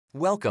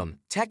Welcome,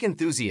 tech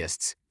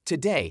enthusiasts.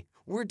 Today,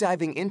 we're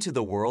diving into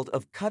the world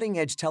of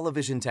cutting-edge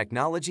television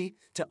technology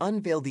to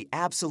unveil the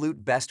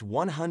absolute best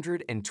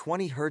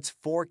 120Hz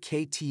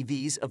 4K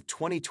TVs of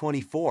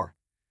 2024.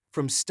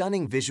 From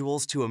stunning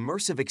visuals to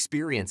immersive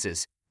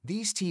experiences,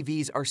 these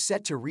TVs are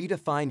set to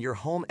redefine your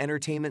home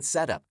entertainment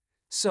setup.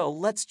 So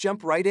let's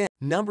jump right in.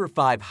 Number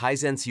 5.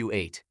 Hisense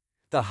U8.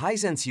 The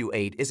Hisense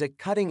U8 is a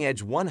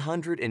cutting-edge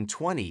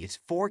 120Hz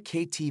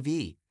 4K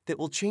TV that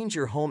will change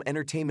your home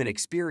entertainment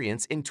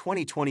experience in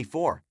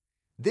 2024.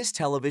 This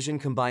television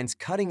combines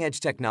cutting-edge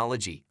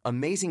technology,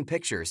 amazing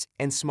pictures,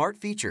 and smart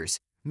features,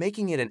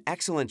 making it an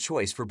excellent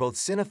choice for both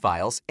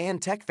cinephiles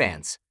and tech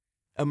fans.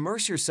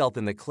 Immerse yourself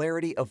in the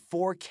clarity of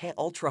 4K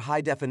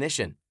ultra-high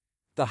definition.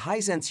 The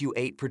Hisense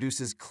U8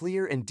 produces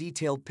clear and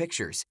detailed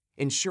pictures,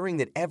 ensuring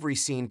that every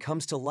scene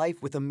comes to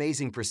life with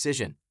amazing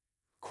precision.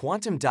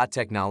 Quantum dot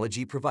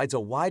technology provides a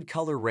wide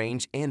color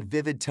range and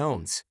vivid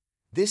tones.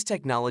 This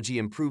technology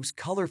improves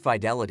color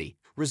fidelity,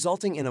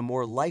 resulting in a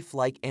more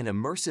lifelike and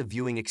immersive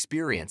viewing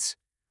experience.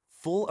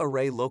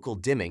 Full-array local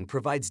dimming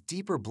provides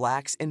deeper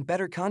blacks and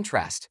better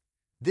contrast.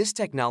 This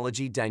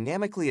technology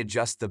dynamically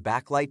adjusts the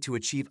backlight to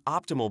achieve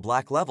optimal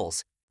black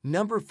levels.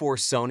 Number 4.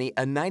 Sony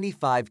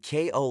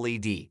A95K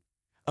OLED.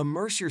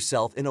 Immerse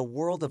yourself in a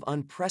world of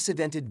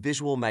unprecedented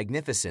visual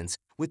magnificence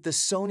with the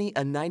Sony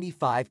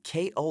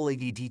A95K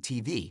OLED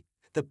TV,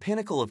 the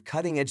pinnacle of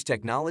cutting-edge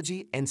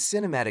technology and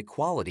cinematic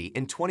quality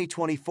in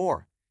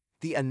 2024.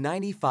 The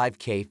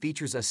A95K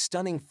features a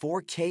stunning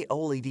 4K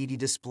OLED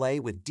display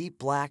with deep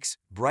blacks,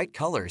 bright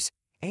colors,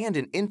 and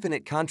an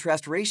infinite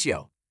contrast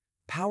ratio.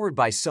 Powered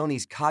by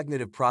Sony's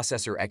cognitive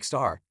processor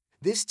XR,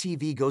 this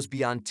TV goes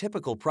beyond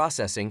typical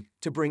processing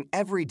to bring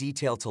every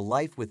detail to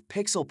life with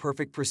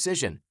pixel-perfect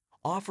precision,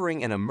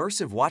 offering an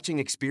immersive watching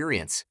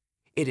experience.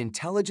 It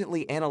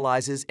intelligently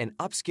analyzes and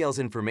upscales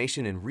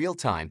information in real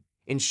time,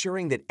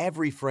 ensuring that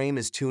every frame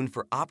is tuned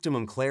for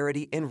optimum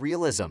clarity and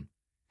realism.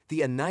 The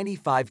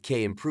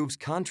A95K improves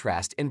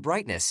contrast and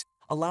brightness,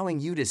 allowing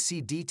you to see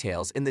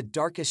details in the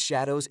darkest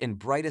shadows and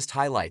brightest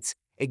highlights,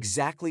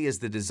 exactly as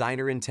the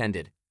designer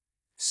intended.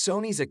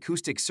 Sony's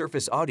Acoustic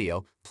Surface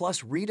Audio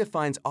Plus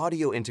redefines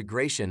audio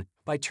integration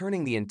by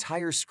turning the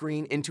entire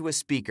screen into a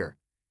speaker.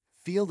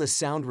 Feel the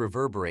sound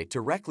reverberate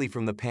directly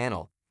from the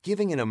panel,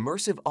 giving an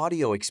immersive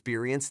audio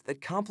experience that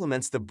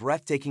complements the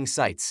breathtaking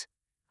sights.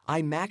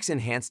 IMAX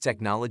Enhanced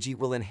technology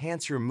will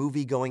enhance your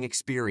movie-going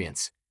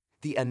experience.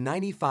 The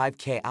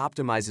A95K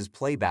optimizes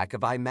playback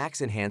of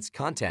IMAX Enhanced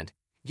content,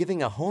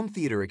 giving a home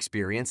theater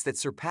experience that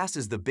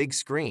surpasses the big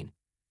screen.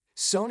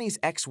 Sony's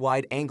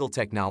X-Wide Angle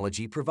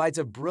technology provides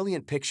a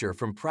brilliant picture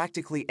from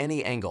practically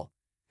any angle.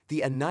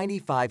 The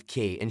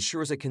A95K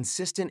ensures a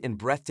consistent and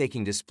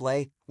breathtaking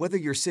display whether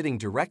you're sitting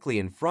directly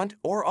in front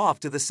or off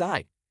to the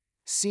side.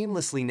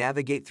 Seamlessly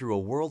navigate through a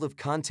world of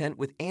content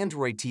with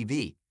Android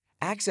TV.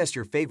 Access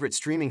your favorite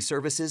streaming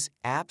services,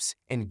 apps,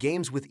 and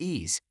games with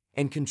ease,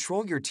 and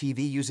control your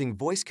TV using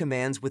voice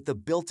commands with the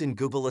built-in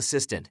Google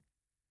Assistant.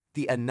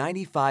 The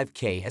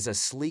A95K has a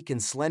sleek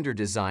and slender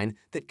design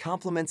that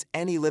complements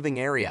any living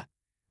area.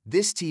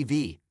 This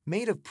TV,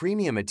 made of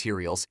premium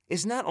materials,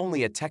 is not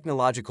only a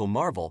technological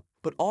marvel,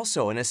 but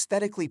also an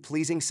aesthetically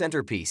pleasing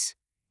centerpiece.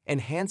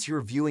 Enhance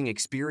your viewing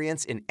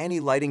experience in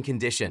any lighting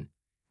condition.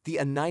 The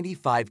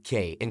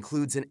A95K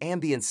includes an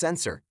ambient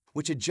sensor,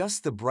 which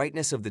adjusts the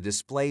brightness of the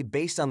display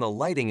based on the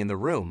lighting in the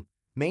room,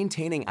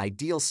 maintaining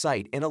ideal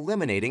sight and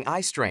eliminating eye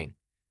strain.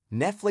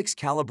 Netflix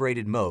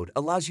Calibrated Mode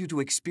allows you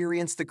to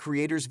experience the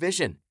creator's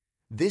vision.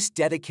 This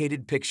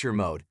dedicated picture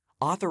mode,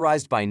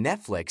 authorized by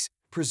Netflix,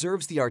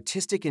 preserves the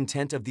artistic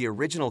intent of the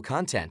original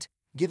content,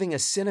 giving a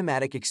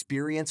cinematic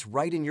experience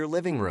right in your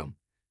living room.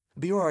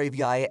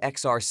 BRAVI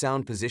XR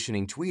sound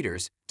positioning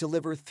tweeters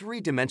deliver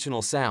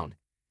three-dimensional sound.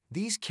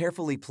 These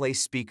carefully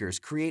placed speakers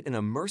create an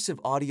immersive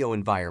audio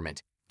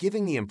environment,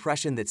 giving the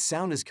impression that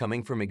sound is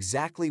coming from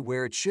exactly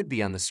where it should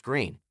be on the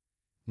screen.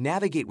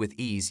 Navigate with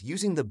ease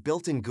using the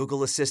built-in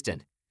Google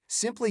Assistant.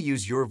 Simply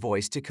use your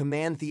voice to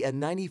command the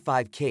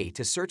A95K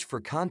to search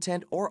for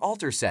content or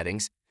alter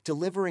settings,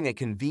 delivering a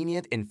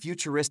convenient and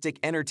futuristic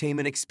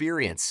entertainment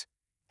experience.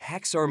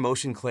 XR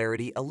Motion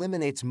Clarity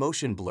eliminates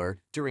motion blur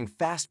during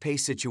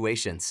fast-paced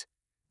situations.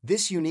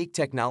 This unique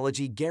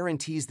technology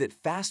guarantees that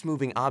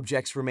fast-moving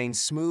objects remain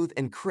smooth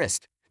and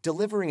crisp,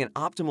 delivering an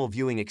optimal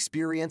viewing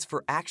experience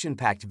for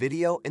action-packed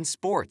video and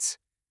sports.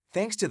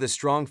 Thanks to the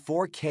strong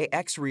 4K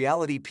X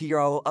Reality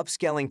Pro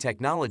upscaling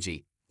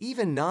technology,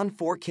 even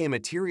non-4K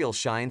material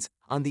shines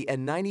on the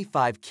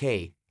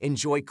A95K.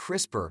 Enjoy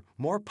crisper,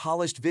 more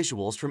polished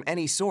visuals from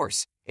any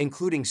source,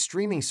 including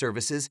streaming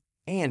services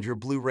and your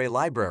Blu-ray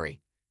library.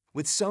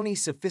 With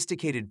Sony's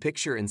sophisticated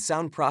picture and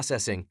sound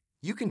processing,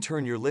 you can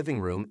turn your living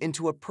room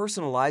into a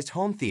personalized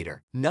home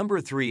theater.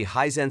 Number 3.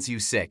 Hisense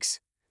U6.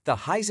 The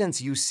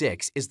Hisense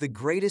U6 is the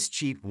greatest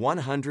cheap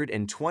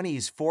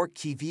 120s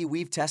 4K TV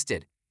we've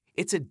tested.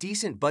 It's a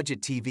decent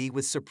budget TV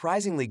with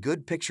surprisingly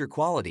good picture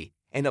quality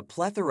and a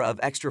plethora of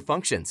extra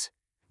functions.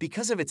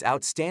 Because of its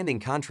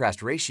outstanding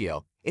contrast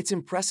ratio, it's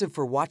impressive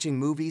for watching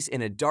movies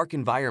in a dark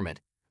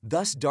environment,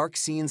 Thus, dark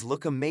scenes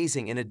look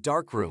amazing in a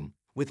dark room,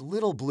 with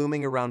little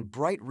blooming around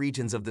bright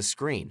regions of the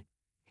screen.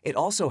 It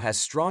also has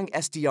strong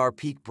SDR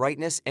peak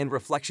brightness and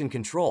reflection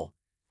control,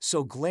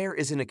 so glare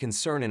isn't a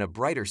concern in a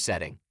brighter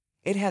setting.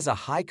 It has a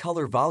high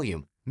color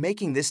volume,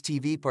 making this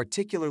TV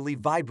particularly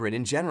vibrant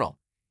in general.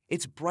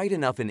 It's bright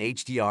enough in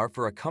HDR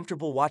for a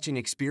comfortable watching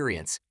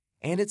experience,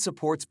 and it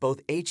supports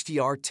both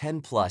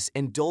HDR10 Plus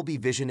and Dolby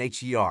Vision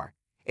HDR,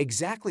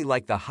 exactly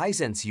like the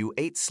Hisense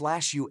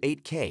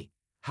U8/U8K.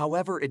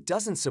 However, it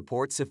doesn't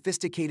support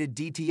sophisticated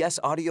DTS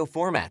audio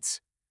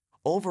formats.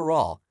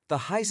 Overall, the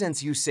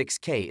Hisense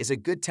U6K is a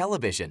good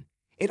television.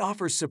 It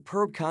offers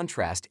superb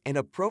contrast and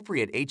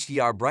appropriate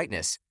HDR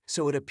brightness,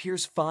 so it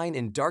appears fine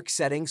in dark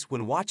settings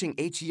when watching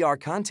HDR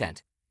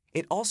content.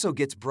 It also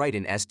gets bright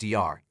in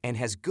SDR and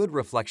has good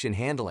reflection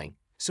handling,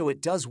 so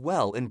it does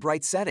well in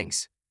bright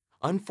settings.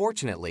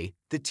 Unfortunately,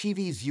 the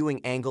TV's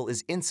viewing angle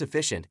is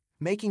insufficient,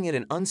 making it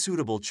an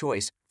unsuitable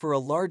choice for a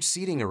large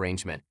seating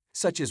arrangement,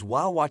 such as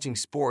while watching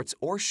sports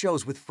or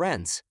shows with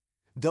friends.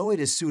 Though it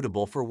is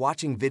suitable for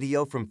watching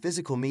video from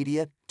physical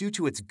media due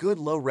to its good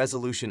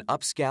low-resolution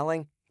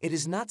upscaling, it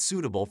is not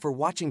suitable for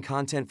watching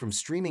content from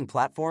streaming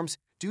platforms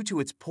due to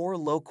its poor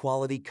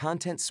low-quality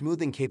content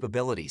smoothing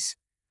capabilities.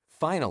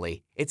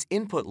 Finally, its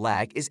input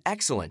lag is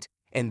excellent,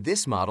 and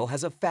this model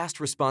has a fast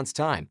response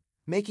time,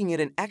 making it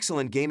an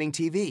excellent gaming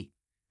TV.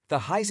 The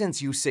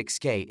Hisense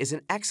U6K is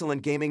an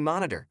excellent gaming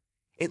monitor.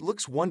 It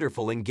looks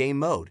wonderful in game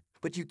mode,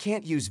 but you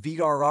can't use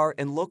VRR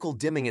and local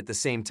dimming at the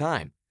same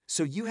time,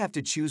 so you have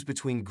to choose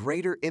between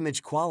greater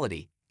image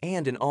quality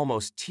and an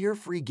almost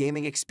tear-free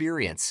gaming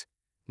experience.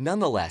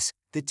 Nonetheless,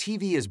 the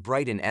TV is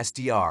bright in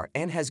SDR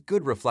and has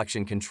good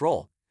reflection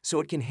control, so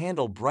it can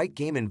handle bright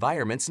game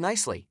environments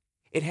nicely.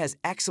 It has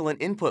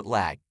excellent input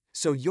lag,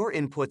 so your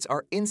inputs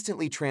are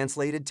instantly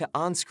translated to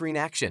on-screen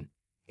action.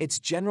 Its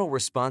general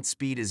response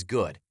speed is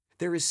good.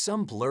 There is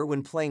some blur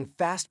when playing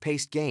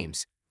fast-paced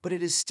games, but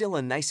it is still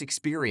a nice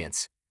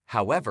experience.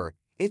 However,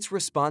 its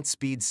response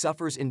speed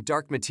suffers in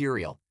dark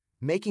material,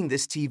 making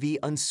this TV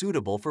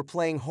unsuitable for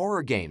playing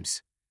horror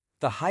games.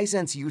 The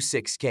Hisense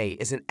U6K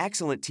is an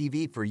excellent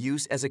TV for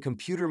use as a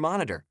computer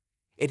monitor.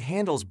 It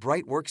handles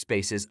bright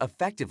workspaces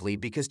effectively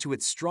because to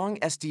its strong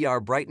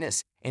SDR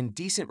brightness and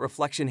decent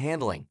reflection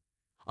handling.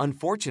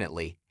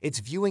 Unfortunately, its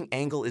viewing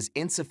angle is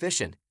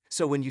insufficient,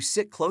 so when you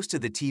sit close to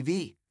the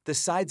TV, the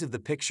sides of the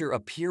picture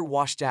appear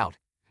washed out.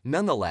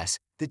 Nonetheless,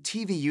 the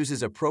TV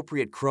uses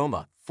appropriate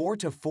chroma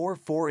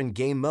 4:4:4 in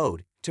game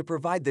mode to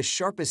provide the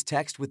sharpest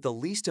text with the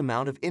least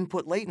amount of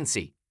input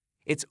latency.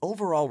 Its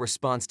overall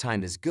response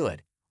time is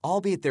good,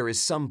 albeit there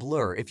is some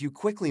blur if you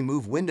quickly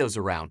move windows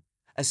around,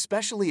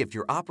 especially if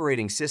your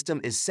operating system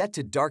is set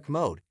to dark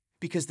mode,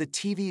 because the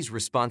TV's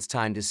response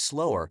time is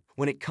slower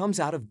when it comes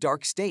out of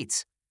dark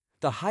states.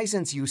 The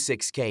Hisense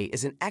U6K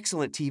is an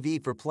excellent TV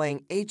for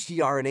playing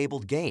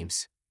HDR-enabled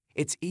games.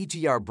 Its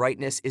EGR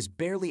brightness is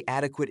barely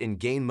adequate in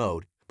game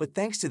mode, but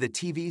thanks to the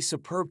TV's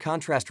superb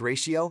contrast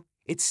ratio,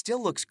 it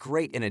still looks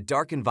great in a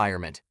dark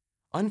environment.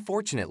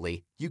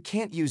 Unfortunately, you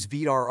can't use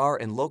VRR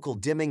and local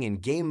dimming in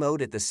game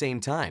mode at the same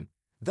time.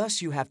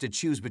 Thus, you have to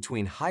choose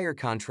between higher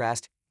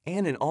contrast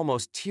and an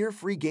almost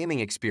tear-free gaming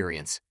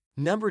experience.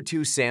 Number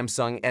 2.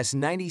 Samsung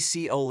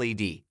S90C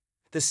OLED.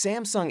 The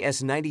Samsung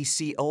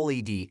S90C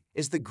OLED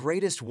is the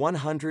greatest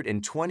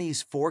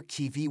 120s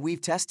 4K TV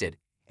we've tested,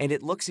 and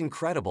it looks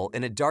incredible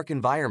in a dark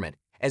environment,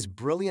 as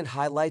brilliant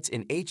highlights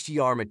in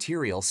HDR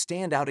material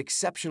stand out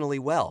exceptionally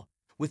well,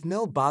 with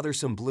no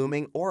bothersome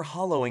blooming or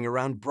hollowing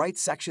around bright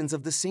sections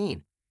of the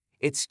scene.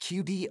 Its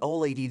QD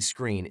OLED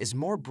screen is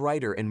more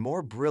brighter and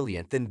more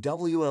brilliant than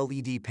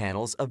WLED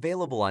panels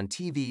available on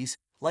TVs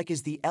like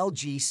is the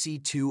LG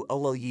C2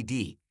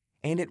 OLED,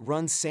 and it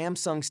runs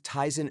Samsung's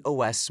Tizen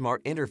OS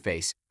smart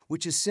interface,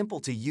 which is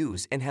simple to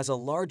use and has a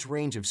large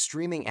range of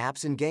streaming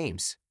apps and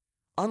games.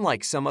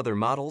 Unlike some other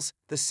models,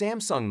 the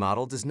Samsung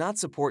model does not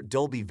support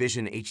Dolby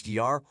Vision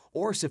HDR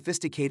or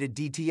sophisticated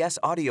DTS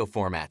audio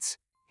formats.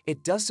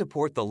 It does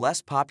support the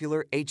less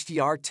popular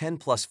HDR10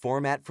 Plus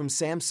format from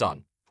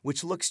Samsung,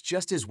 which looks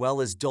just as well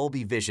as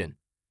Dolby Vision.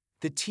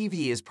 The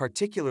TV is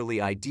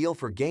particularly ideal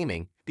for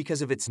gaming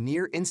because of its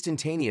near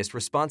instantaneous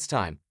response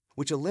time,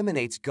 which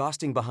eliminates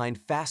ghosting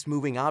behind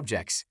fast-moving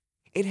objects.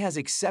 It has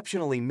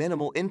exceptionally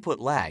minimal input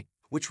lag,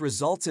 which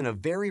results in a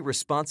very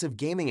responsive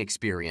gaming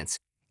experience,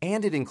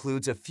 and it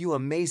includes a few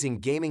amazing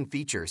gaming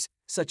features,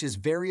 such as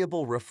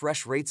variable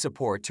refresh rate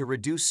support to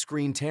reduce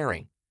screen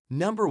tearing.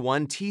 Number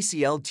 1.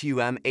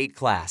 TCL-TUM8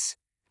 Class.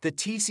 The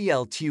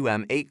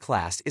TCL-TUM8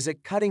 Class is a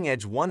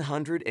cutting-edge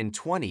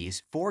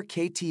 120s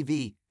 4K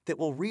TV that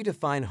will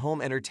redefine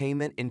home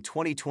entertainment in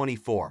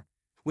 2024.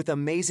 With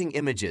amazing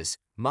images,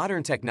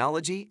 modern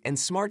technology, and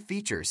smart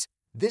features,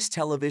 this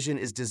television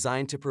is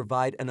designed to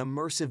provide an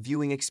immersive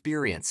viewing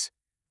experience.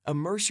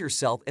 Immerse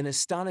yourself in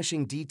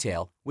astonishing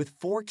detail with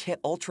 4K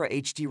Ultra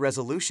HD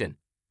resolution.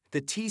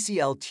 The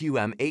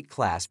TCL-TUM8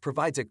 Class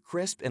provides a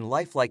crisp and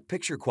lifelike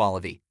picture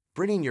quality,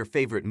 bringing your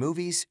favorite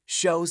movies,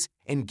 shows,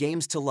 and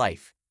games to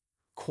life.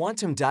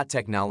 Quantum dot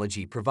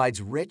technology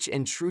provides rich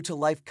and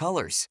true-to-life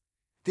colors.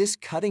 This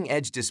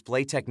cutting-edge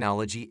display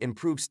technology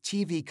improves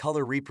TV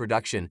color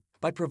reproduction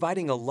by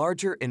providing a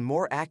larger and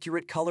more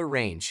accurate color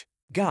range.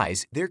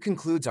 Guys, there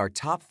concludes our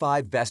top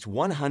 5 best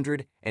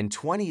 120s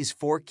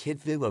 4K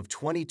TV of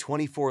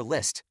 2024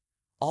 list.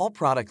 All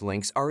product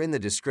links are in the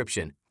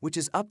description, which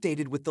is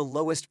updated with the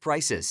lowest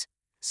prices.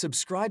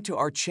 Subscribe to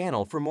our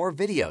channel for more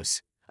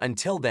videos.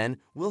 Until then,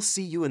 we'll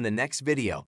see you in the next video.